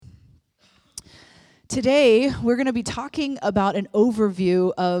Today, we're going to be talking about an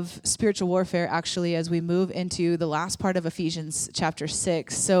overview of spiritual warfare, actually, as we move into the last part of Ephesians chapter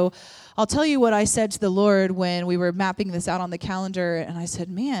 6. So I'll tell you what I said to the Lord when we were mapping this out on the calendar, and I said,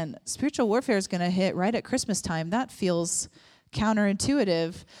 man, spiritual warfare is going to hit right at Christmas time. That feels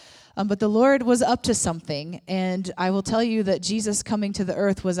counterintuitive. But the Lord was up to something, and I will tell you that Jesus coming to the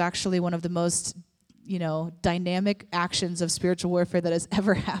earth was actually one of the most, dynamic actions of spiritual warfare that has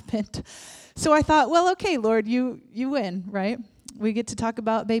ever happened. So I thought, well, okay, Lord, you win, right? We get to talk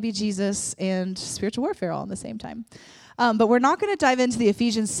about baby Jesus and spiritual warfare all at the same time. But we're not going to dive into the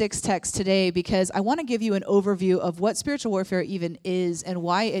Ephesians 6 text today because I want to give you an overview of what spiritual warfare even is and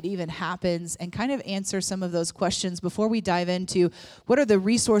why it even happens and kind of answer some of those questions before we dive into what are the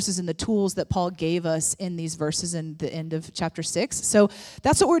resources and the tools that Paul gave us in these verses in the end of chapter 6. So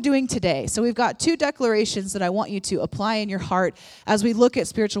that's what we're doing today. So we've got two declarations that I want you to apply in your heart as we look at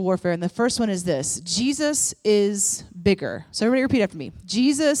spiritual warfare. And the first one is this: Jesus is bigger. So everybody repeat after me.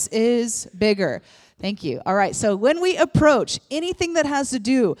 Jesus is bigger. Thank you. All right, so when we approach anything that has to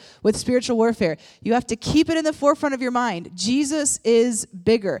do with spiritual warfare, you have to keep it in the forefront of your mind. Jesus is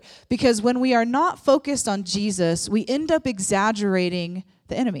bigger. Because when we are not focused on Jesus, we end up exaggerating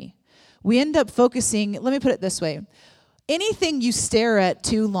the enemy. We end up focusing, let me put it this way. Anything you stare at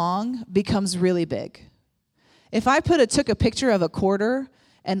too long becomes really big. If I took a picture of a quarter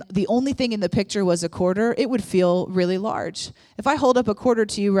and the only thing in the picture was a quarter, it would feel really large. If I hold up a quarter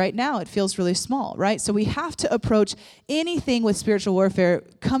to you right now, it feels really small, right? So we have to approach anything with spiritual warfare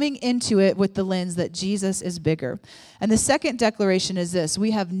coming into it with the lens that Jesus is bigger. And the second declaration is this: we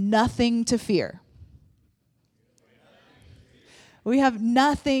have nothing to fear. We have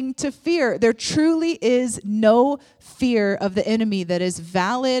nothing to fear. There truly is no fear of the enemy that is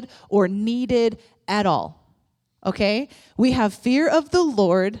valid or needed at all. Okay? We have fear of the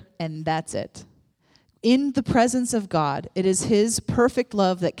Lord, and that's it. In the presence of God, it is His perfect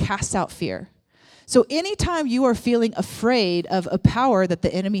love that casts out fear. So anytime you are feeling afraid of a power that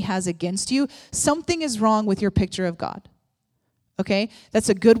the enemy has against you, something is wrong with your picture of God. Okay? That's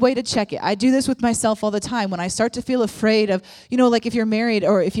a good way to check it. I do this with myself all the time. When I start to feel afraid of, like if you're married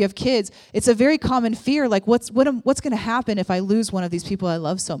or if you have kids, it's a very common fear, like what's going to happen if I lose one of these people I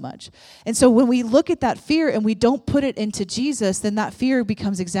love so much? And so when we look at that fear and we don't put it into Jesus, then that fear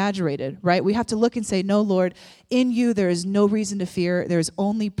becomes exaggerated, right? We have to look and say, no, Lord, in you there is no reason to fear. There is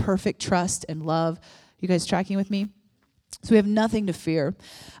only perfect trust and love. You guys tracking with me? So we have nothing to fear.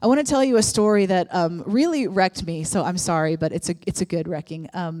 I want to tell you a story that really wrecked me. So I'm sorry, but it's a good wrecking.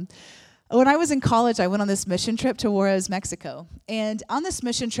 When I was in college, I went on this mission trip to Juarez, Mexico. And on this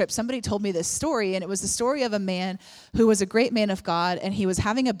mission trip, somebody told me this story, and it was the story of a man who was a great man of God, and he was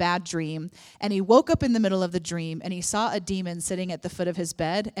having a bad dream. And he woke up in the middle of the dream, and he saw a demon sitting at the foot of his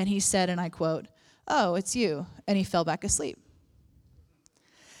bed, and he said, and I quote, "Oh, it's you." And he fell back asleep.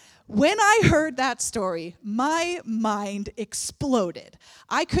 When I heard that story, my mind exploded.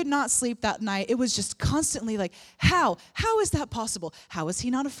 I could not sleep that night. It was just constantly like, how? How is that possible? How is he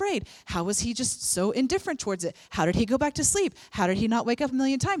not afraid? How was he just so indifferent towards it? How did he go back to sleep? How did he not wake up a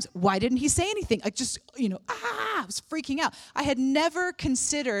million times? Why didn't he say anything? I was freaking out. I had never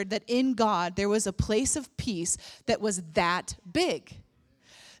considered that in God there was a place of peace that was that big.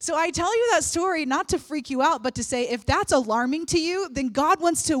 So I tell you that story not to freak you out, but to say if that's alarming to you, then God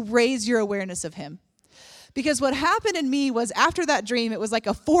wants to raise your awareness of Him. Because what happened in me was after that dream, it was like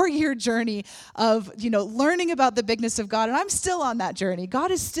a 4-year journey of, learning about the bigness of God. And I'm still on that journey.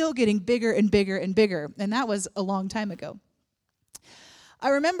 God is still getting bigger and bigger and bigger. And that was a long time ago. I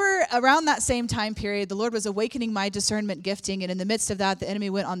remember around that same time period, the Lord was awakening my discernment gifting, and in the midst of that, the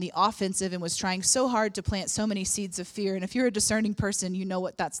enemy went on the offensive and was trying so hard to plant so many seeds of fear. And if you're a discerning person, you know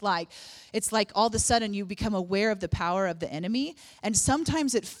what that's like. It's like all of a sudden you become aware of the power of the enemy, and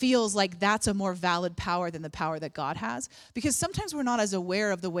sometimes it feels like that's a more valid power than the power that God has, because sometimes we're not as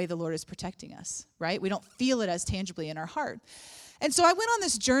aware of the way the Lord is protecting us, right? We don't feel it as tangibly in our heart. And so I went on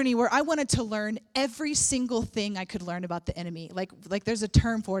this journey where I wanted to learn every single thing I could learn about the enemy. Like there's a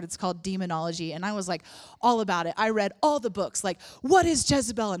term for it. It's called demonology. And I was like all about it. I read all the books, like what is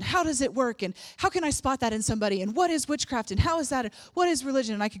Jezebel and how does it work? And how can I spot that in somebody? And what is witchcraft? And how is that? What is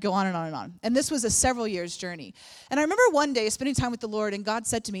religion? And I could go on and on and on. And this was a several years journey. And I remember one day spending time with the Lord, and God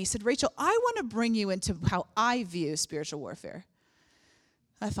said to me, He said, "Rachel, I want to bring you into how I view spiritual warfare."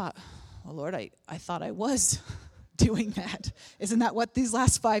 I thought, well, Lord, I thought I was doing that. Isn't that what these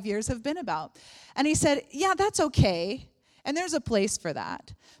last 5 years have been about? And He said, yeah, that's okay. And there's a place for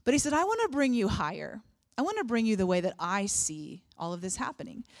that. But He said, I want to bring you higher. I want to bring you the way that I see all of this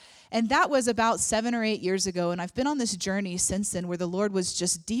happening. And that was about 7 or 8 years ago. And I've been on this journey since then where the Lord was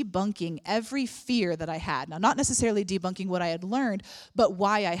just debunking every fear that I had. Now, not necessarily debunking what I had learned, but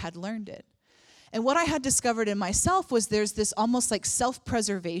why I had learned it. And what I had discovered in myself was there's this almost like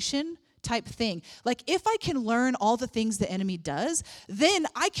self-preservation type thing. Like if I can learn all the things the enemy does, then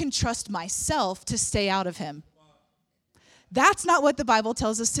I can trust myself to stay out of him. That's not what the Bible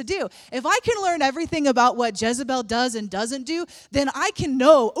tells us to do. If I can learn everything about what Jezebel does and doesn't do, then I can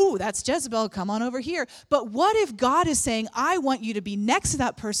know, oh, that's Jezebel, come on over here. But what if God is saying, I want you to be next to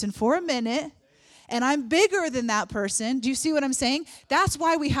that person for a minute, and I'm bigger than that person? Do you see what I'm saying? That's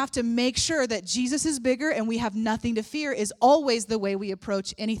why we have to make sure that Jesus is bigger and we have nothing to fear is always the way we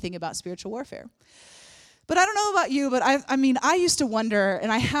approach anything about spiritual warfare. But I don't know about you, but I used to wonder, and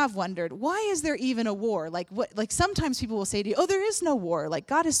I have wondered, why is there even a war? Like sometimes people will say to you, oh, there is no war. Like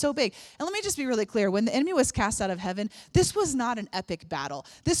God is so big. And let me just be really clear. When the enemy was cast out of heaven, this was not an epic battle.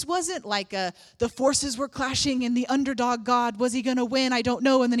 This wasn't like the forces were clashing and the underdog God, was he going to win? I don't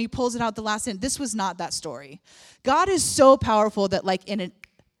know. And then he pulls it out the last end. This was not that story. God is so powerful that like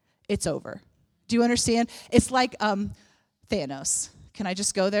it's over. Do you understand? It's like Thanos. Can I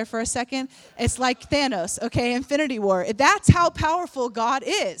just go there for a second? It's like Thanos, okay, Infinity War. That's how powerful God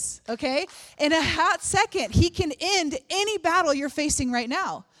is, okay? In a hot second, he can end any battle you're facing right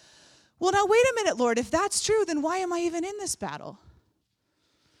now. Well, now, wait a minute, Lord. If that's true, then why am I even in this battle?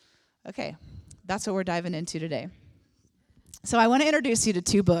 Okay, that's what we're diving into today. So I want to introduce you to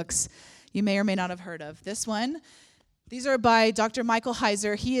 2 books you may or may not have heard of. This one, these are by Dr. Michael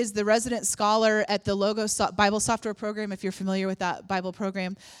Heiser. He is the resident scholar at the Logos Bible Software Program, if you're familiar with that Bible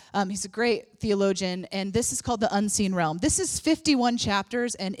program. He's a great theologian, and this is called The Unseen Realm. This is 51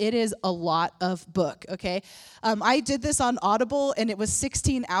 chapters, and it is a lot of book, okay? I did this on Audible, and it was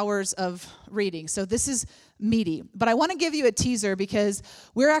 16 hours of reading, so this is meaty. But I want to give you a teaser because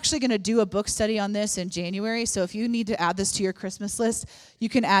we're actually going to do a book study on this in January. So if you need to add this to your Christmas list, you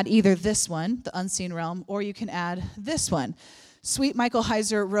can add either this one, The Unseen Realm, or you can add this one. Sweet Michael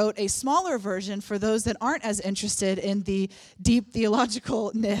Heiser wrote a smaller version for those that aren't as interested in the deep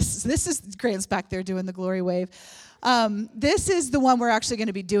theologicalness. This is Grant's back there doing the glory wave. This is the one we're actually going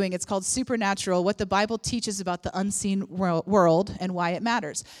to be doing. It's called Supernatural, What the Bible Teaches About the Unseen World and Why It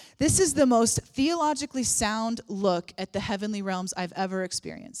Matters. This is the most theologically sound look at the heavenly realms I've ever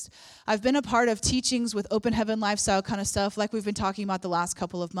experienced. I've been a part of teachings with open heaven lifestyle kind of stuff like we've been talking about the last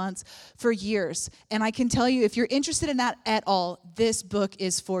couple of months for years. And I can tell you, if you're interested in that at all, this book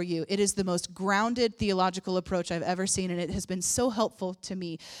is for you. It is the most grounded theological approach I've ever seen, and it has been so helpful to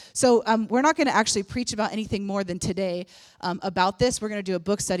me. So we're not going to actually preach about anything more than today about this. We're going to do a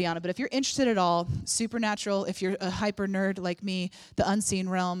book study on it. But if you're interested at all, Supernatural, if you're a hyper nerd like me, The Unseen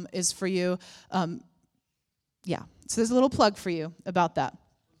Realm is for you. Yeah, so there's a little plug for you about that.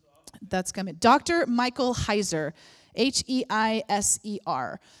 That's coming. Dr. Michael Heiser,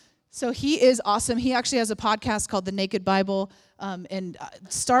 Heiser. So he is awesome. He actually has a podcast called The Naked Bible. And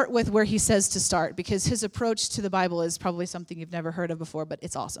start with where he says to start, because his approach to the Bible is probably something you've never heard of before, but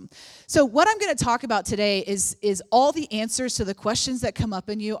it's awesome. So what I'm going to talk about today is all the answers to the questions that come up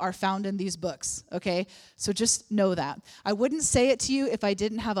in you are found in these books, okay? So just know that. I wouldn't say it to you if I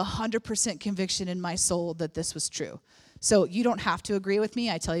didn't have 100% conviction in my soul that this was true. So you don't have to agree with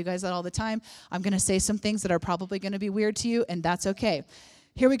me. I tell you guys that all the time. I'm going to say some things that are probably going to be weird to you, and that's okay.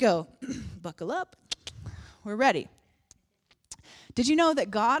 Here we go. Buckle up. We're ready. Did you know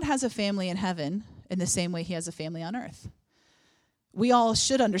that God has a family in heaven in the same way he has a family on earth? We all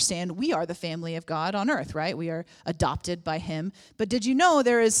should understand we are the family of God on earth, right? We are adopted by him. But did you know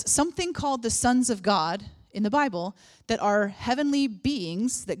there is something called the sons of God in the Bible that are heavenly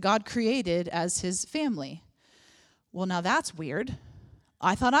beings that God created as his family? Well, now that's weird.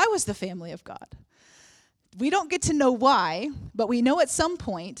 I thought I was the family of God. We don't get to know why, but we know at some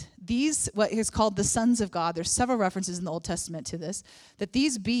point these, what is called the sons of God, there's several references in the Old Testament to this, that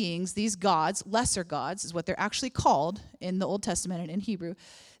these beings, these gods, lesser gods is what they're actually called in the Old Testament and in Hebrew,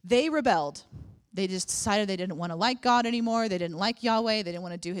 they rebelled. They just decided they didn't want to like God anymore. They didn't like Yahweh. They didn't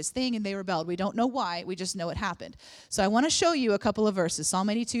want to do his thing, and they rebelled. We don't know why. We just know it happened. So I want to show you a couple of verses. Psalm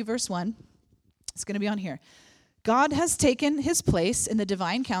 82, verse 1. It's going to be on here. God has taken his place in the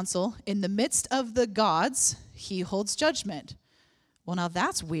divine council. In the midst of the gods, he holds judgment. Well, now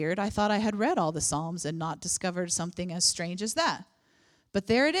that's weird. I thought I had read all the Psalms and not discovered something as strange as that. But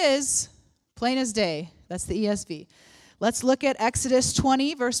there it is, plain as day. That's the ESV. Let's look at Exodus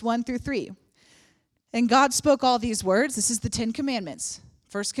 20, verse 1 through 3. And God spoke all these words. This is the 10 Commandments.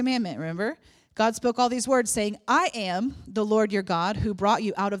 First commandment, remember? God spoke all these words, saying, I am the Lord your God who brought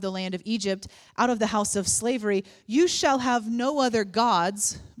you out of the land of Egypt, out of the house of slavery. You shall have no other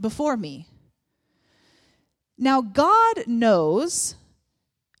gods before me. Now, God knows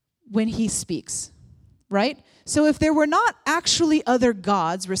when he speaks, right? So if there were not actually other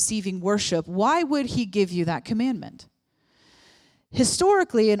gods receiving worship, why would he give you that commandment?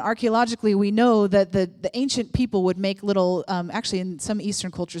 Historically and archaeologically, we know that the ancient people would make little, actually in some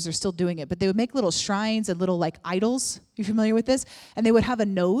Eastern cultures they're still doing it, but they would make little shrines and little like idols. You familiar with this? And they would have a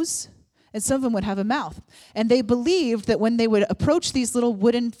nose, and some of them would have a mouth. And they believed that when they would approach these little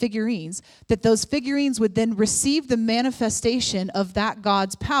wooden figurines, that those figurines would then receive the manifestation of that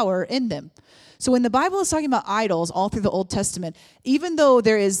God's power in them. So when the Bible is talking about idols all through the Old Testament, even though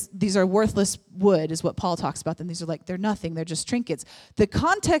these are worthless wood, is what Paul talks about them. They're nothing, they're just trinkets. The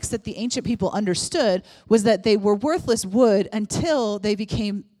context that the ancient people understood was that they were worthless wood until they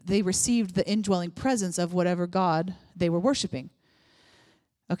received the indwelling presence of whatever God they were worshiping.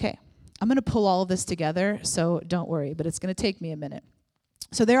 Okay, I'm going to pull all of this together, so don't worry, but it's going to take me a minute.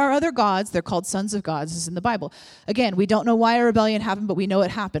 So there are other gods. They're called sons of gods. This is in the Bible. Again, we don't know why a rebellion happened, but we know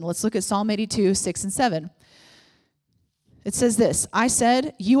it happened. Let's look at Psalm 82, 6 and 7. It says this, I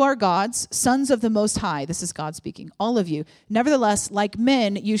said, you are gods, sons of the Most High. This is God speaking, all of you. Nevertheless, like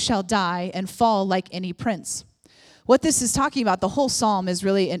men, you shall die and fall like any prince. What this is talking about, the whole psalm is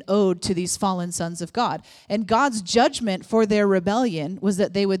really an ode to these fallen sons of God. And God's judgment for their rebellion was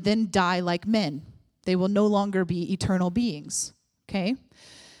that they would then die like men. They will no longer be eternal beings. Okay?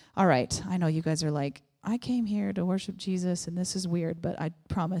 All right, I know you guys are like, I came here to worship Jesus, and this is weird, but I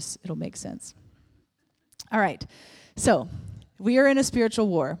promise it'll make sense. All right, so we are in a spiritual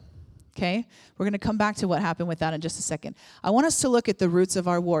war, okay? We're going to come back to what happened with that in just a second. I want us to look at the roots of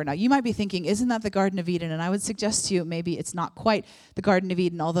our war. Now, you might be thinking, isn't that the Garden of Eden? And I would suggest to you maybe it's not quite the Garden of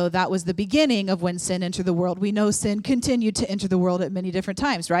Eden, although that was the beginning of when sin entered the world. We know sin continued to enter the world at many different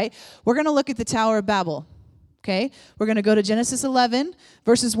times, right? We're going to look at the Tower of Babel. Okay, we're going to go to Genesis 11,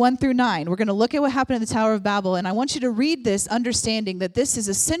 verses 1 through 9. We're going to look at what happened in the Tower of Babel, and I want you to read this understanding that this is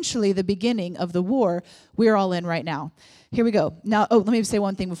essentially the beginning of the war we're all in right now. Here we go. Now, let me say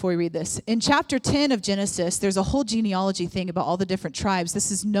one thing before we read this. In chapter 10 of Genesis, there's a whole genealogy thing about all the different tribes. This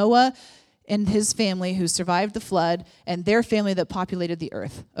is Noah and his family who survived the flood, and their family that populated the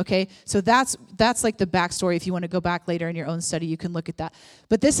earth, okay? So that's like the backstory. If you want to go back later in your own study, you can look at that.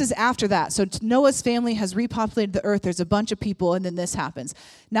 But this is after that. So Noah's family has repopulated the earth. There's a bunch of people, and then this happens.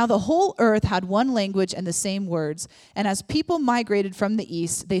 Now the whole earth had one language and the same words, and as people migrated from the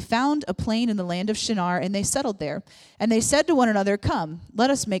east, they found a plain in the land of Shinar, and they settled there. And they said to one another, come,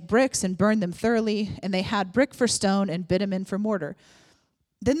 let us make bricks and burn them thoroughly. And they had brick for stone and bitumen for mortar.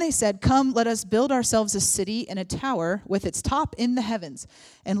 Then they said, come, let us build ourselves a city and a tower with its top in the heavens,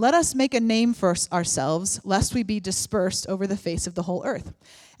 and let us make a name for ourselves, lest we be dispersed over the face of the whole earth.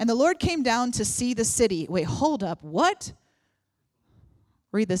 And the Lord came down to see the city. Wait, hold up. What?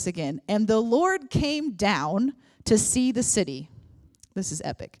 Read this again. And the Lord came down to see the city. This is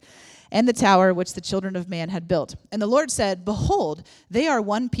epic. And the tower which the children of man had built. And the Lord said, behold, they are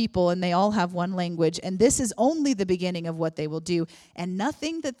one people, and they all have one language, and this is only the beginning of what they will do, and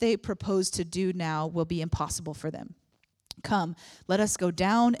nothing that they propose to do now will be impossible for them. Come, let us go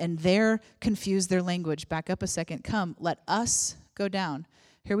down and there confuse their language. Back up a second. Come, let us go down.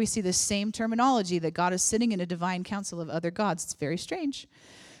 Here we see the same terminology that God is sitting in a divine council of other gods. It's very strange.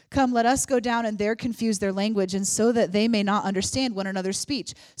 Come, let us go down and there confuse their language, and so that they may not understand one another's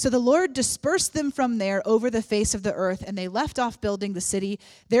speech. So the Lord dispersed them from there over the face of the earth, and they left off building the city.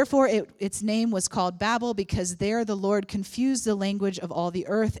 Therefore its name was called Babel, because there the Lord confused the language of all the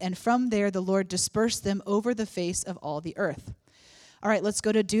earth, and from there the Lord dispersed them over the face of all the earth. All right, let's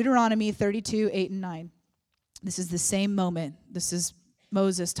go to Deuteronomy 32, 8 and 9. This is the same moment. This is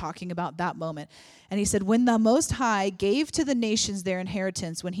Moses talking about that moment. And he said, when the Most High gave to the nations their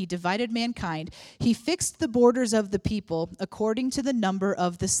inheritance, when he divided mankind, he fixed the borders of the people according to the number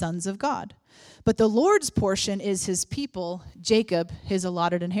of the sons of God. But the Lord's portion is his people, Jacob, his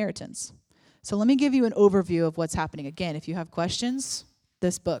allotted inheritance. So let me give you an overview of what's happening. Again, if you have questions,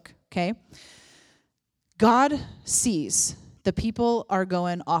 this book, okay? God sees the people are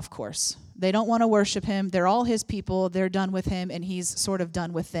going off course. They don't want to worship him. They're all his people. They're done with him, and he's sort of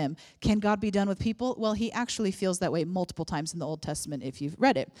done with them. Can God be done with people? Well, he actually feels that way multiple times in the Old Testament if you've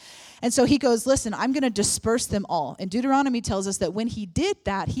read it. And so he goes, listen, I'm going to disperse them all. And Deuteronomy tells us that when he did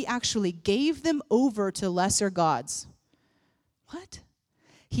that, he actually gave them over to lesser gods. What?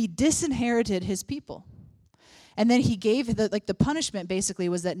 He disinherited his people. And then he gave the punishment basically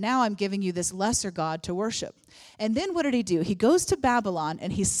was that now I'm giving you this lesser god to worship. And then what did he do? He goes to Babylon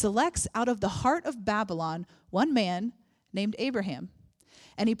and he selects out of the heart of Babylon one man named Abraham.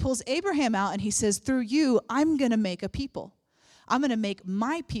 And he pulls Abraham out and he says, through you, I'm going to make a people. I'm going to make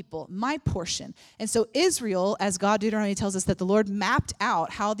my people, my portion. And so Israel, as God Deuteronomy tells us that the Lord mapped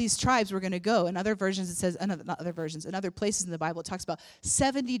out how these tribes were going to go. In other versions, it says, not other versions, in other places in the Bible, it talks about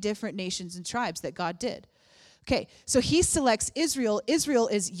 70 different nations and tribes that God did. Okay, so he selects Israel. Israel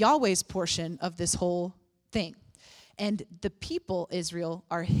is Yahweh's portion of this whole thing. And the people, Israel,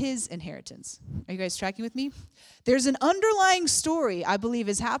 are his inheritance. Are you guys tracking with me? There's an underlying story, I believe,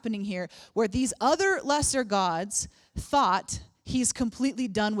 is happening here where these other lesser gods thought he's completely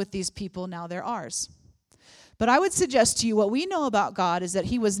done with these people, now they're ours. But I would suggest to you what we know about God is that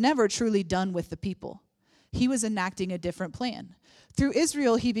he was never truly done with the people. He was enacting a different plan. Through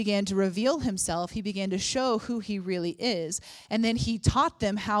Israel, he began to reveal himself. He began to show who he really is. And then he taught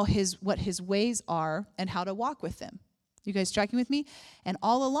them what his ways are and how to walk with them. You guys tracking with me? And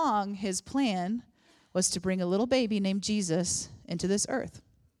all along, his plan was to bring a little baby named Jesus into this earth.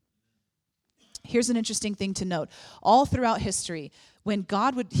 Here's an interesting thing to note. All throughout history, when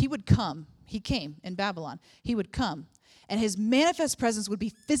he would come, he came in Babylon. He would come, and his manifest presence would be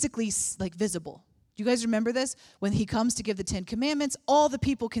physically visible. Do you guys remember this? When he comes to give the 10 Commandments, all the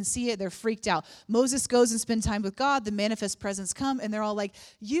people can see it. They're freaked out. Moses goes and spends time with God. The manifest presence come, and they're all like,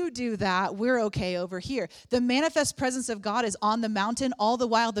 you do that. We're okay over here. The manifest presence of God is on the mountain. All the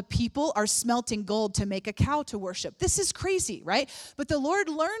while, the people are smelting gold to make a cow to worship. This is crazy, right? But the Lord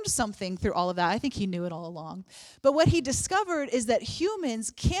learned something through all of that. I think he knew it all along. But what he discovered is that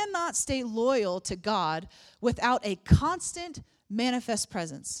humans cannot stay loyal to God without a constant manifest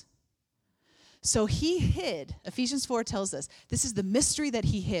presence. So he hid, Ephesians 4 tells us, this is the mystery that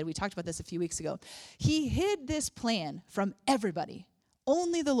he hid. We talked about this a few weeks ago. He hid this plan from everybody.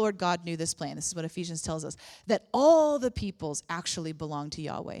 Only the Lord God knew this plan. This is what Ephesians tells us, that all the peoples actually belong to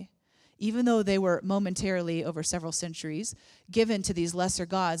Yahweh. Even though they were momentarily, over several centuries, given to these lesser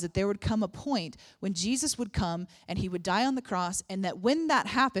gods, that there would come a point when Jesus would come and he would die on the cross, and that when that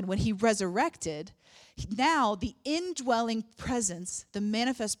happened, when he resurrected, now the indwelling presence, the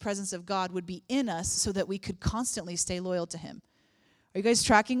manifest presence of God would be in us so that we could constantly stay loyal to him. Are you guys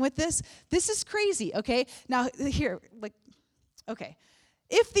tracking with this? This is crazy, okay? Now, okay.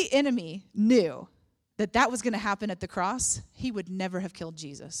 If the enemy knew that was going to happen at the cross, he would never have killed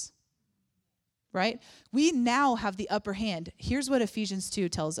Jesus. Right? We now have the upper hand. Here's what Ephesians 2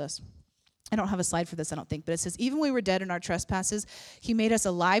 tells us. I don't have a slide for this, I don't think, but it says, even when we were dead in our trespasses, he made us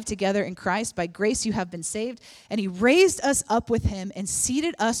alive together in Christ. By grace you have been saved, and he raised us up with him and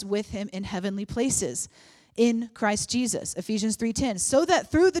seated us with him in heavenly places in Christ Jesus. Ephesians 3:10, so that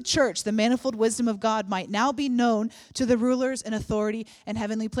through the church the manifold wisdom of God might now be known to the rulers and authority in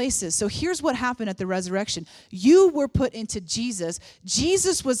heavenly places. So here's what happened at the resurrection. You were put into Jesus.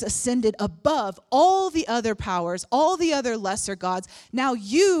 Jesus was ascended above all the other powers, all the other lesser gods. Now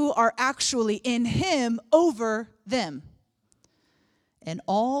you are actually in him over them. And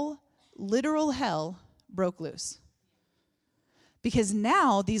all literal hell broke loose. Because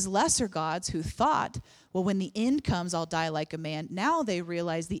now these lesser gods who thought, well, when the end comes, I'll die like a man. Now they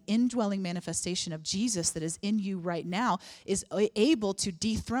realize the indwelling manifestation of Jesus that is in you right now is able to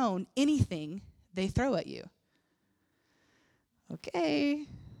dethrone anything they throw at you. Okay,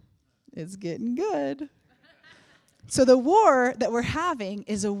 it's getting good. So the war that we're having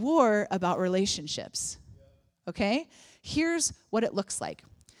is a war about relationships. Okay? Here's what it looks like.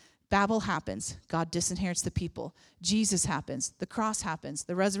 Babel happens. God disinherits the people. Jesus happens. The cross happens.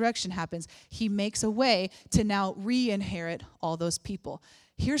 The resurrection happens. He makes a way to now re-inherit all those people.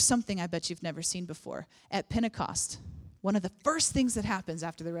 Here's something I bet you've never seen before. At Pentecost, one of the first things that happens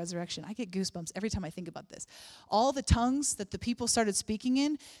after the resurrection, I get goosebumps every time I think about this. All the tongues that the people started speaking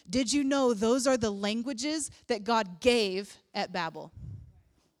in, did you know those are the languages that God gave at Babel?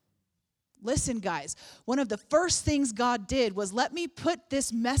 Listen, guys, one of the first things God did was let me put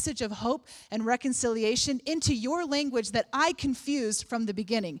this message of hope and reconciliation into your language that I confused from the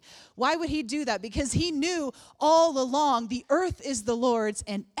beginning. Why would he do that? Because he knew all along the earth is the Lord's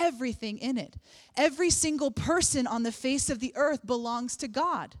and everything in it. Every single person on the face of the earth belongs to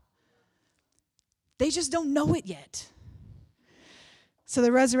God. They just don't know it yet. So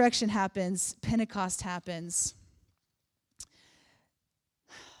the resurrection happens, Pentecost happens.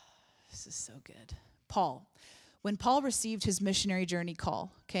 This is so good. Paul. When Paul received his missionary journey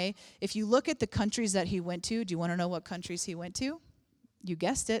call, okay, if you look at the countries that he went to, do you want to know what countries he went to? You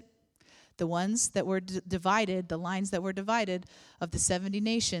guessed it. the ones that were divided, the lines that were divided of the 70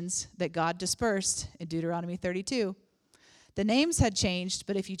 nations that God dispersed in Deuteronomy 32. The names had changed,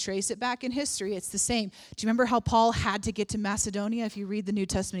 but if you trace it back in history, it's the same. Do you remember how Paul had to get to Macedonia? If you read the New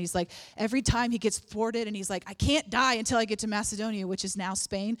Testament, he's like, every time he gets thwarted, and he's like, I can't die until I get to Macedonia, which is now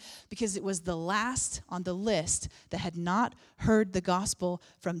Spain, because it was the last on the list that had not heard the gospel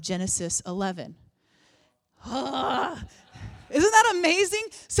from Genesis 11. Isn't that amazing?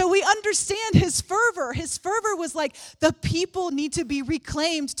 So we understand his fervor. His fervor was like, the people need to be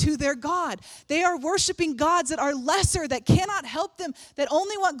reclaimed to their God. They are worshiping gods that are lesser, that cannot help them, that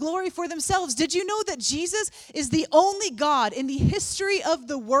only want glory for themselves. Did you know that Jesus is the only God in the history of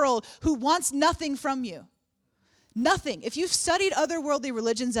the world who wants nothing from you? Nothing. If you've studied other worldly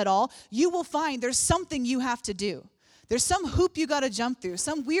religions at all, you will find there's something you have to do. There's some hoop you got to jump through,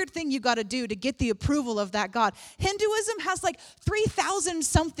 some weird thing you got to do to get the approval of that God. Hinduism has like 3,000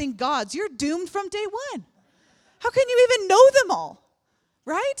 something gods. You're doomed from day one. How can you even know them all,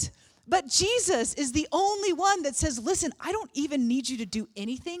 right? But Jesus is the only one that says, listen, I don't even need you to do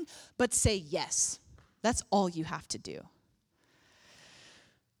anything but say yes. That's all you have to do.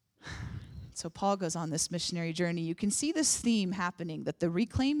 So Paul goes on this missionary journey. You can see this theme happening, that the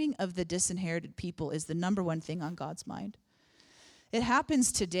reclaiming of the disinherited people is the number one thing on God's mind. It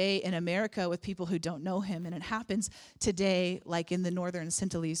happens today in America with people who don't know him, and it happens today like in the Northern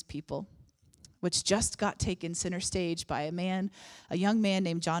Sinhalese people, which just got taken center stage by a young man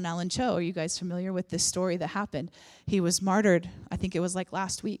named John Allen Cho. Are you guys familiar with this story that happened? He was martyred, I think it was like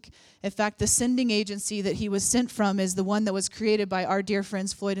last week. In fact, the sending agency that he was sent from is the one that was created by our dear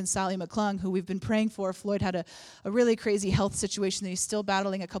friends Floyd and Sally McClung, who we've been praying for. Floyd had a really crazy health situation that he's still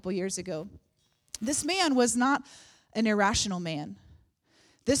battling a couple years ago. This man was not an irrational man.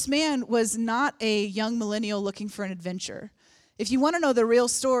 This man was not a young millennial looking for an adventure. If you want to know the real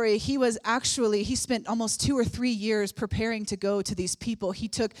story, he spent almost 2 or 3 years preparing to go to these people. He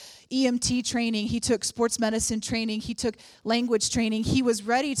took EMT training, he took sports medicine training, he took language training. He was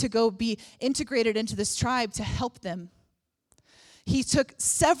ready to go be integrated into this tribe to help them. He took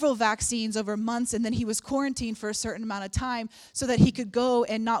several vaccines over months, and then he was quarantined for a certain amount of time so that he could go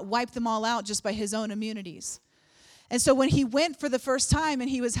and not wipe them all out just by his own immunities. And so when he went for the first time and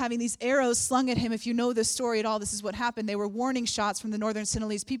he was having these arrows slung at him, if you know this story at all, this is what happened. They were warning shots from the Northern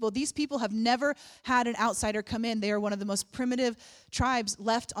Sinhalese people. These people have never had an outsider come in. They are one of the most primitive tribes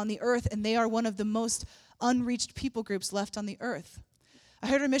left on the earth, and they are one of the most unreached people groups left on the earth. I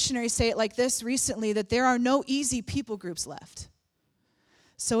heard a missionary say it like this recently, that there are no easy people groups left.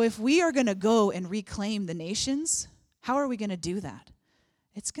 So if we are going to go and reclaim the nations, how are we going to do that?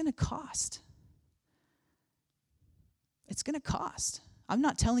 It's going to cost. It's going to cost. I'm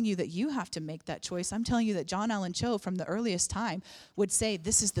not telling you that you have to make that choice. I'm telling you that John Allen Cho from the earliest time would say,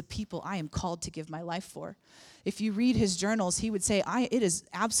 this is the people I am called to give my life for. If you read his journals, he would say, it is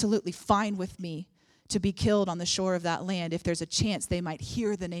absolutely fine with me to be killed on the shore of that land if there's a chance they might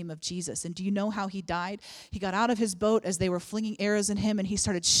hear the name of Jesus. And do you know how he died? He got out of his boat as they were flinging arrows at him, and he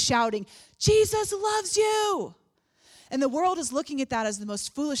started shouting, Jesus loves you! And the world is looking at that as the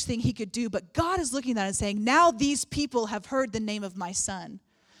most foolish thing he could do, but God is looking at that and saying, now these people have heard the name of my son.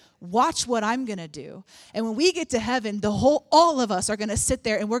 Watch what I'm going to do. And when we get to heaven, all of us are going to sit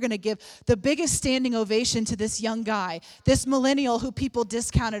there and we're going to give the biggest standing ovation to this young guy, this millennial who people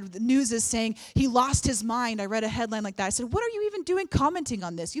discounted. The news is saying he lost his mind. I read a headline like that. I said, what are you even doing commenting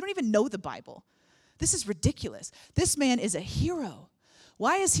on this? You don't even know the Bible. This is ridiculous. This man is a hero.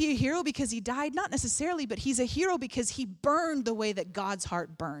 Why is he a hero? Because he died? Not necessarily, but he's a hero because he burned the way that God's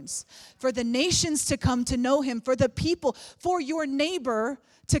heart burns. For the nations to come to know him, for the people, for your neighbor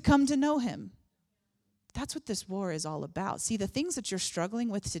to come to know him. That's what this war is all about. See, the things that you're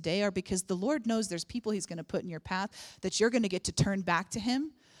struggling with today are because the Lord knows there's people he's going to put in your path that you're going to get to turn back to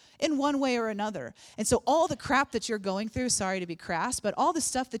him in one way or another. And so all the crap that you're going through, sorry to be crass, but all the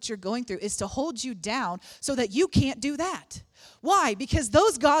stuff that you're going through is to hold you down so that you can't do that. Why? Because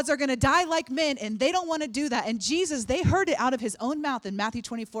those gods are going to die like men, and they don't want to do that. And Jesus, they heard it out of his own mouth in Matthew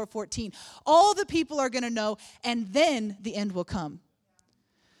 24:14. All the people are going to know, and then the end will come.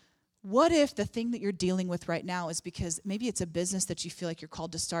 What if the thing that you're dealing with right now is because maybe it's a business that you feel like you're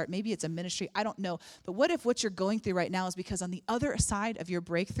called to start, maybe it's a ministry, I don't know. But what if what you're going through right now is because on the other side of your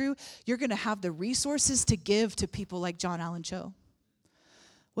breakthrough, you're going to have the resources to give to people like John Allen Cho?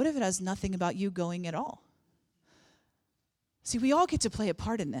 What if it has nothing about you going at all? See, we all get to play a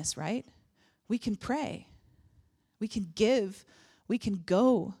part in this, right? We can pray. We can give. We can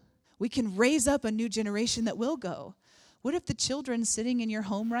go. We can raise up a new generation that will go. What if the children sitting in your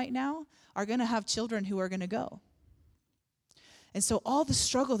home right now are going to have children who are going to go? And so all the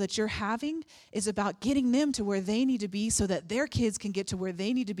struggle that you're having is about getting them to where they need to be so that their kids can get to where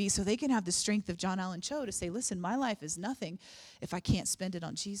they need to be so they can have the strength of John Allen Cho to say, listen, my life is nothing if I can't spend it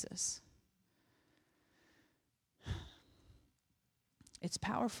on Jesus. It's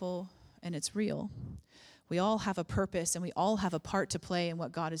powerful and it's real. We all have a purpose and we all have a part to play in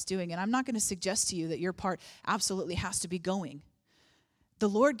what God is doing. And I'm not going to suggest to you that your part absolutely has to be going. The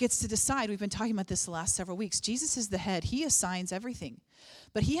Lord gets to decide. We've been talking about this the last several weeks. Jesus is the head. He assigns everything.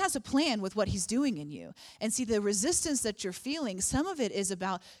 But he has a plan with what he's doing in you. And see, the resistance that you're feeling, some of it is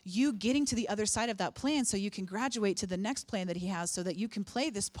about you getting to the other side of that plan so you can graduate to the next plan that he has so that you can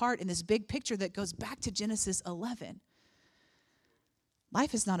play this part in this big picture that goes back to Genesis 11.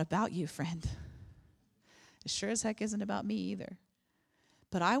 Life is not about you, friend. It sure as heck isn't about me either.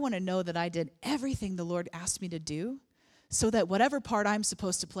 But I want to know that I did everything the Lord asked me to do so that whatever part I'm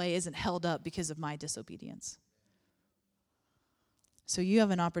supposed to play isn't held up because of my disobedience. So you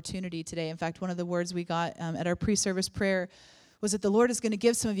have an opportunity today. In fact, one of the words we got at our pre-service prayer was that the Lord is going to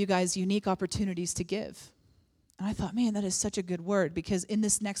give some of you guys unique opportunities to give. And I thought, man, that is such a good word because in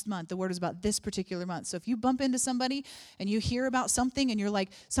this next month, the word is about this particular month. So if you bump into somebody and you hear about something and you're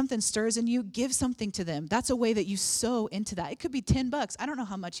like, something stirs in you, give something to them. That's a way that you sow into that. It could be $10. I don't know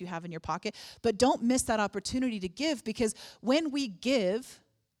how much you have in your pocket, but don't miss that opportunity to give because when we give,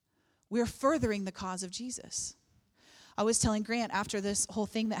 we're furthering the cause of Jesus. I was telling Grant after this whole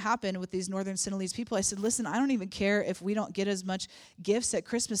thing that happened with these Northern Sinhalese people, I said, listen, I don't even care if we don't get as much gifts at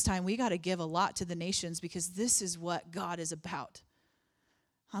Christmas time. We got to give a lot to the nations because this is what God is about.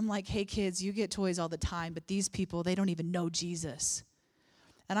 I'm like, hey, kids, you get toys all the time, but these people, they don't even know Jesus.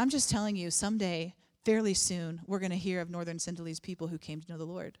 And I'm just telling you, someday, fairly soon, we're going to hear of Northern Sinhalese people who came to know the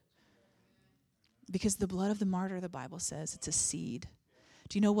Lord. Because the blood of the martyr, the Bible says, it's a seed.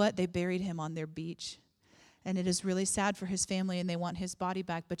 Do you know what? They buried him on their beach. And it is really sad for his family, and they want his body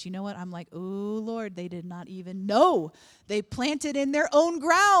back. But you know what? I'm like, oh, Lord, they did not even know. They planted in their own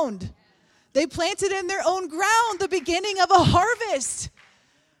ground. They planted in their own ground the beginning of a harvest.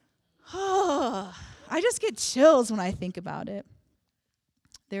 Oh, I just get chills when I think about it.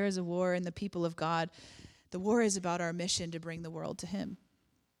 There is a war in the people of God. The war is about our mission to bring the world to him.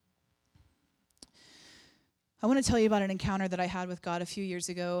 I want to tell you about an encounter that I had with God a few years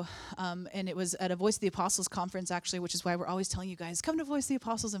ago, and it was at a Voice of the Apostles conference, actually, which is why we're always telling you guys, come to Voice of the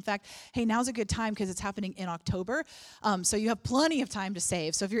Apostles. In fact, hey, now's a good time because it's happening in October, so you have plenty of time to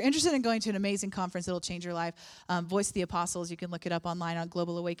save. So if you're interested in going to an amazing conference that'll change your life, Voice of the Apostles, you can look it up online on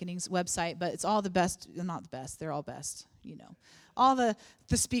Global Awakening's website, but it's all the best, not the best, they're all best, you know. All the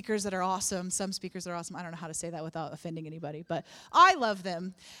speakers that are awesome. Some speakers are awesome. I don't know how to say that without offending anybody, but I love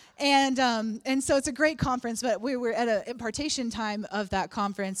them. And so it's a great conference, but we were at an impartation time of that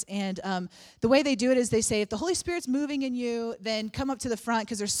conference, and the way they do it is they say, if the Holy Spirit's moving in you, then come up to the front,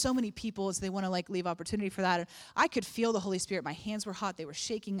 because there's so many people, so they want to like leave opportunity for that. And I could feel the Holy Spirit. My hands were hot. They were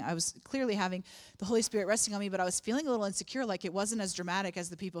shaking. I was clearly having the Holy Spirit resting on me, but I was feeling a little insecure, like it wasn't as dramatic as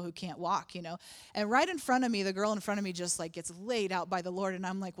the people who can't walk, you know. And right in front of me, the girl in front of me just like gets laid out by the Lord, and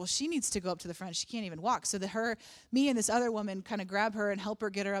I'm like, well, she needs to go up to the front. She can't even walk. So me and this other woman kind of grab her and help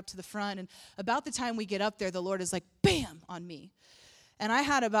her get her up to the front. And about the time we get up there, the Lord is like, bam, on me. And I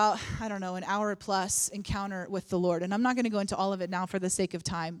had about, I don't know, an hour plus encounter with the Lord. And I'm not going to go into all of it now for the sake of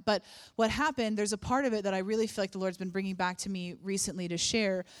time. But what happened, there's a part of it that I really feel like the Lord's been bringing back to me recently to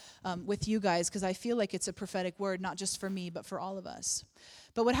share with you guys, because I feel like it's a prophetic word, not just for me, but for all of us.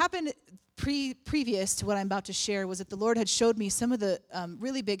 But what happened previous to what I'm about to share was that the Lord had showed me some of the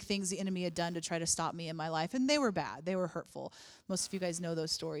really big things the enemy had done to try to stop me in my life. And they were bad. They were hurtful. Most of you guys know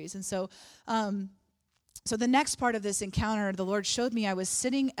those stories. And so the next part of this encounter, the Lord showed me I was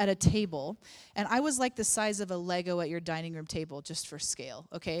sitting at a table, and I was like the size of a Lego at your dining room table, just for scale,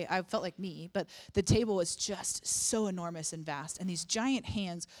 okay? I felt like me, but the table was just so enormous and vast, and these giant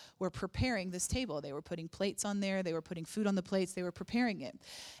hands were preparing this table. They were putting plates on there. They were putting food on the plates. They were preparing it.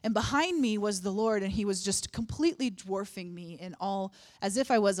 And behind me was the Lord, and he was just completely dwarfing me in all, as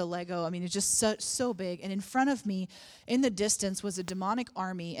if I was a Lego. I mean, it's just so big. And in front of me, in the distance, was a demonic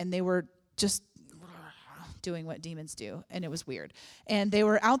army, and they were just doing what demons do, and it was weird. And they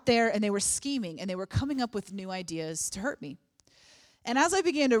were out there, and they were scheming, and they were coming up with new ideas to hurt me. And as I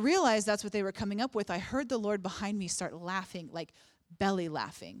began to realize that's what they were coming up with, I heard the Lord behind me start laughing, like belly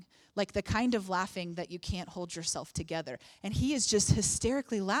laughing, like the kind of laughing that you can't hold yourself together. And he is just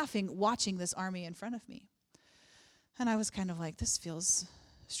hysterically laughing, watching this army in front of me. And I was kind of like, this feels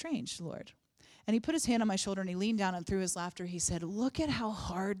strange, Lord. And he put his hand on my shoulder, and he leaned down, and through his laughter, he said, look at how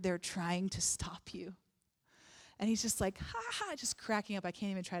hard they're trying to stop you. And he's just like, ha ha, just cracking up. I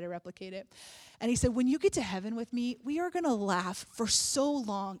can't even try to replicate it. And he said, when you get to heaven with me, we are going to laugh for so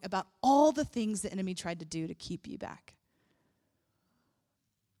long about all the things the enemy tried to do to keep you back.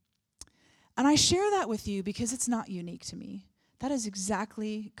 And I share that with you because it's not unique to me. That is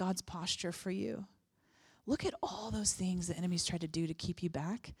exactly God's posture for you. Look at all those things the enemy's tried to do to keep you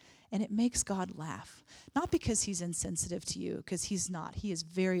back, and it makes God laugh. Not because he's insensitive to you, because he's not. He is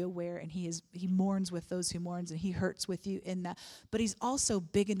very aware, and he mourns with those who mourns, and he hurts with you in that. But he's also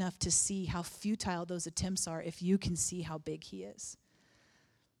big enough to see how futile those attempts are if you can see how big he is.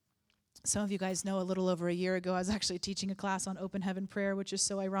 Some of you guys know a little over a year ago, I was actually teaching a class on open heaven prayer, which is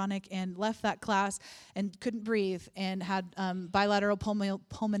so ironic, and left that class and couldn't breathe and had bilateral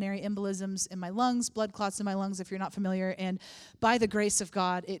pulmonary embolisms in my lungs, blood clots in my lungs, if you're not familiar. And by the grace of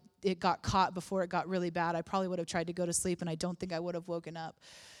God, it got caught before it got really bad. I probably would have tried to go to sleep, and I don't think I would have woken up.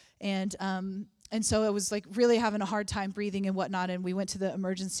 And so it was like really having a hard time breathing and whatnot, and we went to the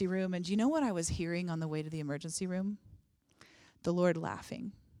emergency room. And do you know what I was hearing on the way to the emergency room? The Lord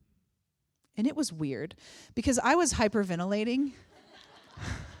laughing. And it was weird because I was hyperventilating.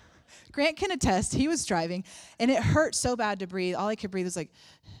 Grant can attest, he was driving, and it hurt so bad to breathe. All I could breathe was like,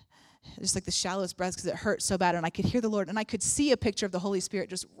 just like the shallowest breaths because it hurt so bad. And I could hear the Lord, and I could see a picture of the Holy Spirit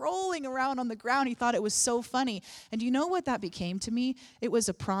just rolling around on the ground. He thought it was so funny. And do you know what that became to me? It was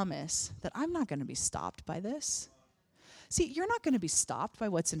a promise that I'm not going to be stopped by this. See, you're not going to be stopped by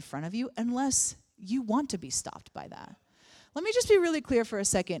what's in front of you unless you want to be stopped by that. Let me just be really clear for a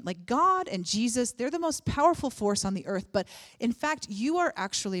second. Like God and Jesus, they're the most powerful force on the earth, but in fact, you are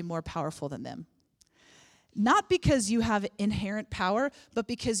actually more powerful than them. Not because you have inherent power, but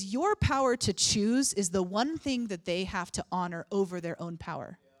because your power to choose is the one thing that they have to honor over their own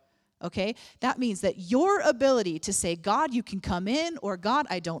power. Okay? That means that your ability to say, God, you can come in, or God,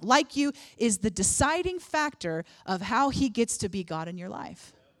 I don't like you, is the deciding factor of how he gets to be God in your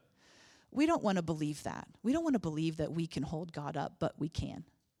life. We don't want to believe that. We don't want to believe that we can hold God up, but we can.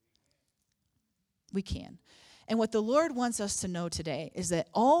 We can. And what the Lord wants us to know today is that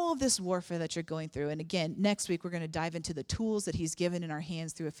all of this warfare that you're going through, and again, next week we're going to dive into the tools that he's given in our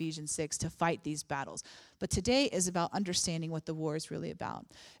hands through Ephesians 6 to fight these battles. But today is about understanding what the war is really about.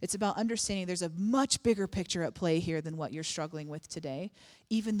 It's about understanding there's a much bigger picture at play here than what you're struggling with today,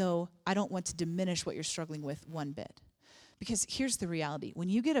 even though I don't want to diminish what you're struggling with one bit. Because here's the reality. When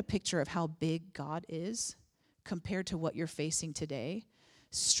you get a picture of how big God is compared to what you're facing today,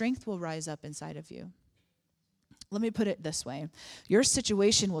 strength will rise up inside of you. Let me put it this way. Your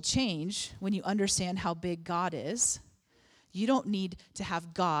situation will change when you understand how big God is. You don't need to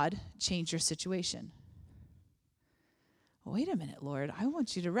have God change your situation. Wait a minute, Lord. I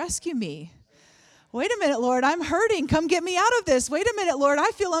want you to rescue me. Wait a minute, Lord. I'm hurting. Come get me out of this. Wait a minute, Lord.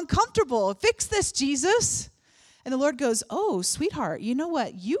 I feel uncomfortable. Fix this, Jesus. And the Lord goes, oh, sweetheart, you know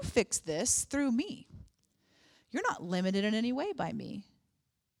what? You fix this through me. You're not limited in any way by me.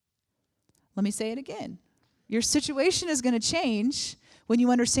 Let me say it again. Your situation is going to change when you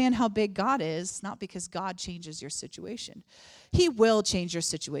understand how big God is, not because God changes your situation. He will change your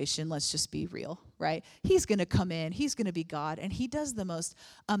situation, let's just be real, right? He's going to come in, he's going to be God, and he does the most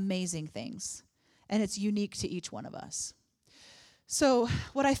amazing things. And it's unique to each one of us. So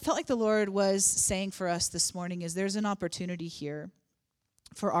what I felt like the Lord was saying for us this morning is there's an opportunity here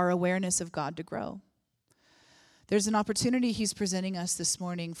for our awareness of God to grow. There's an opportunity he's presenting us this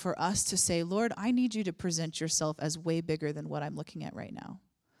morning for us to say, Lord, I need you to present yourself as way bigger than what I'm looking at right now.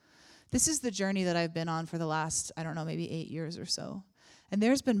 This is the journey that I've been on for the last, maybe 8 years or so. And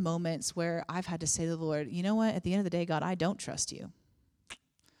there's been moments where I've had to say to the Lord, you know what, at the end of the day, God, I don't trust you.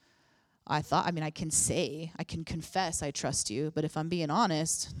 I can confess I trust you, but if I'm being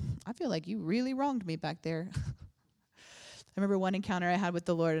honest, I feel like you really wronged me back there. I remember one encounter I had with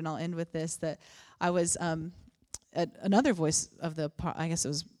the Lord, and I'll end with this, that I was at another voice of the, it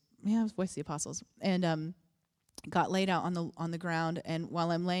was Voice of the Apostles, and got laid out on the ground, and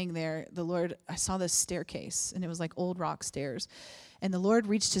while I'm laying there, the Lord, I saw this staircase, and it was like old rock stairs, and the Lord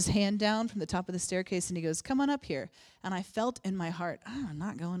reached his hand down from the top of the staircase, and he goes, come on up here, and I felt in my heart, I'm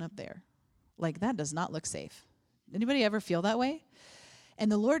not going up there. Like, that does not look safe. Anybody ever feel that way?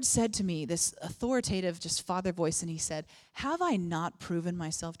 And the Lord said to me, this authoritative, just father voice, and he said, have I not proven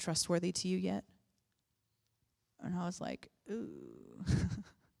myself trustworthy to you yet? And I was like, ooh.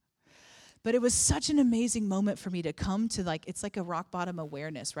 But it was such an amazing moment for me to come to, it's like a rock bottom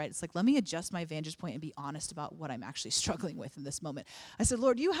awareness, right? It's like, let me adjust my vantage point and be honest about what I'm actually struggling with in this moment. I said,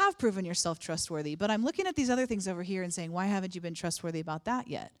 Lord, you have proven yourself trustworthy, but I'm looking at these other things over here and saying, why haven't you been trustworthy about that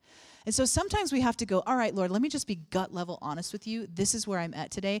yet? And so sometimes we have to go, all right, Lord, let me just be gut level honest with you. This is where I'm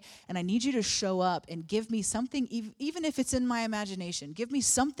at today, and I need you to show up and give me something, even if it's in my imagination. Give me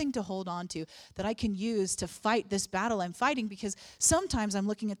something to hold on to that I can use to fight this battle I'm fighting, because sometimes I'm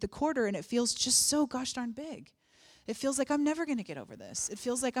looking at the quarter and it feels just so gosh darn big. It feels like I'm never going to get over this. It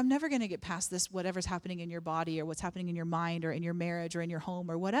feels like I'm never going to get past this, whatever's happening in your body or what's happening in your mind or in your marriage or in your home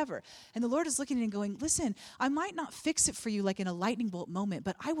or whatever. And the Lord is looking at it and going, listen, I might not fix it for you like in a lightning bolt moment,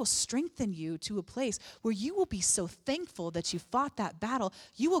 but I will strengthen you to a place where you will be so thankful that you fought that battle.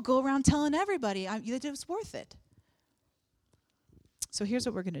 You will go around telling everybody that it was worth it. So here's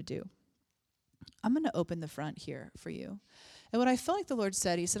what we're going to do. I'm going to open the front here for you. And what I felt like the Lord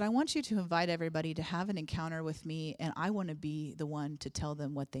said, he said, I want you to invite everybody to have an encounter with me, and I want to be the one to tell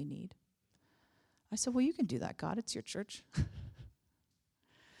them what they need. I said, well, you can do that, God. It's your church.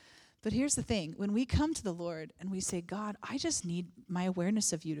 But here's the thing. When we come to the Lord and we say, God, I just need my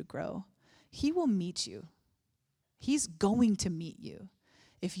awareness of you to grow, he will meet you. He's going to meet you.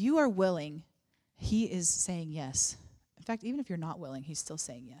 If you are willing, he is saying yes. In fact, even if you're not willing, he's still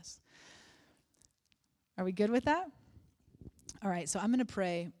saying yes. Are we good with that? All right, so I'm going to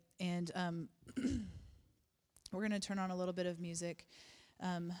pray, and we're going to turn on a little bit of music.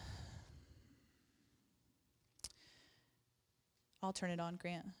 I'll turn it on,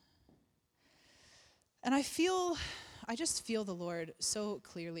 Grant. And I just feel the Lord so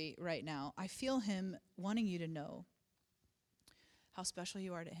clearly right now. I feel him wanting you to know how special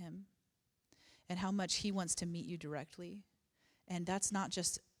you are to him and how much he wants to meet you directly. And that's not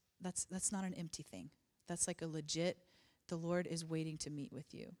an empty thing. That's like a legit, the Lord is waiting to meet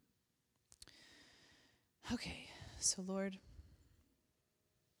with you. Okay, so Lord,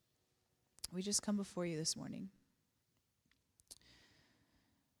 we just come before you this morning.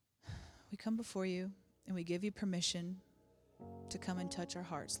 We come before you and we give you permission to come and touch our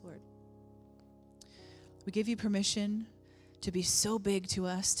hearts, Lord. We give you permission to be so big to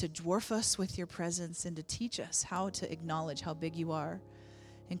us, to dwarf us with your presence, and to teach us how to acknowledge how big you are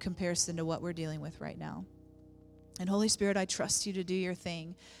in comparison to what we're dealing with right now. And Holy Spirit, I trust you to do your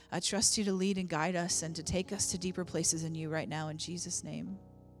thing. I trust you to lead and guide us and to take us to deeper places in you right now, in Jesus' name.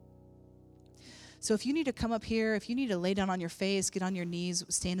 So if you need to come up here, if you need to lay down on your face, get on your knees,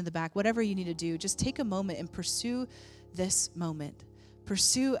 stand in the back, whatever you need to do, just take a moment and pursue this moment.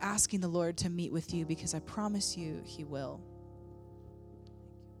 Pursue asking the Lord to meet with you, because I promise you he will.